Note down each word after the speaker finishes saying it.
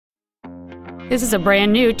This is a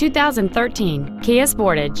brand new 2013 Kia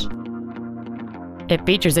Sportage. It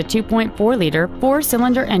features a 2.4-liter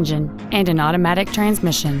four-cylinder engine and an automatic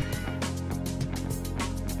transmission.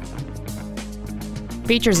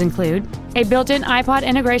 Features include a built-in iPod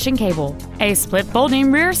integration cable, a split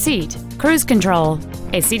folding rear seat, cruise control,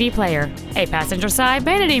 a CD player, a passenger side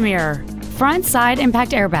vanity mirror, front side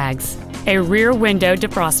impact airbags, a rear window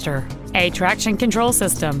defroster, a traction control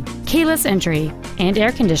system, keyless entry, and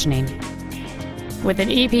air conditioning. With an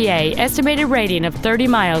EPA estimated rating of 30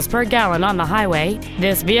 miles per gallon on the highway,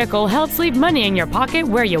 this vehicle helps leave money in your pocket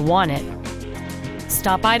where you want it.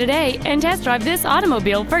 Stop by today and test drive this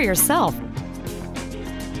automobile for yourself.